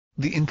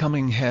The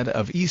incoming head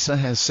of Esa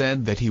has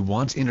said that he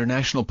wants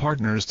international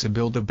partners to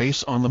build a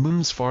base on the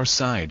Moon's far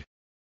side.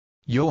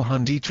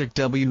 Johann-Dietrich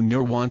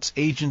Wörner wants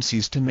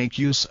agencies to make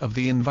use of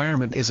the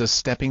environment as a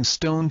stepping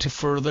stone to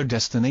further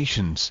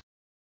destinations.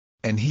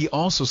 And he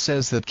also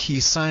says that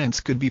key science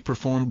could be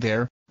performed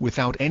there,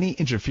 without any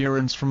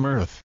interference from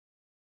Earth.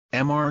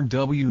 Mr.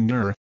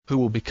 Wörner, who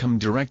will become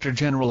Director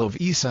General of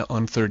Esa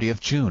on 30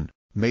 June,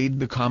 made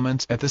the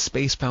comments at the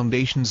Space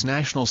Foundation's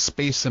National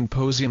Space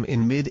Symposium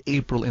in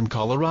mid-April in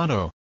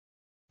Colorado.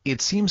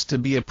 It seems to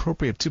be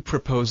appropriate to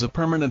propose a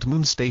permanent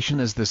moon station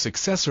as the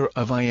successor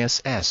of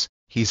ISS,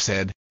 he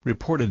said,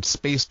 reported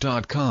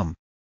Space.com.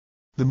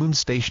 The moon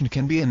station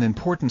can be an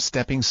important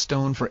stepping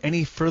stone for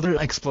any further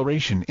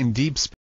exploration in deep space.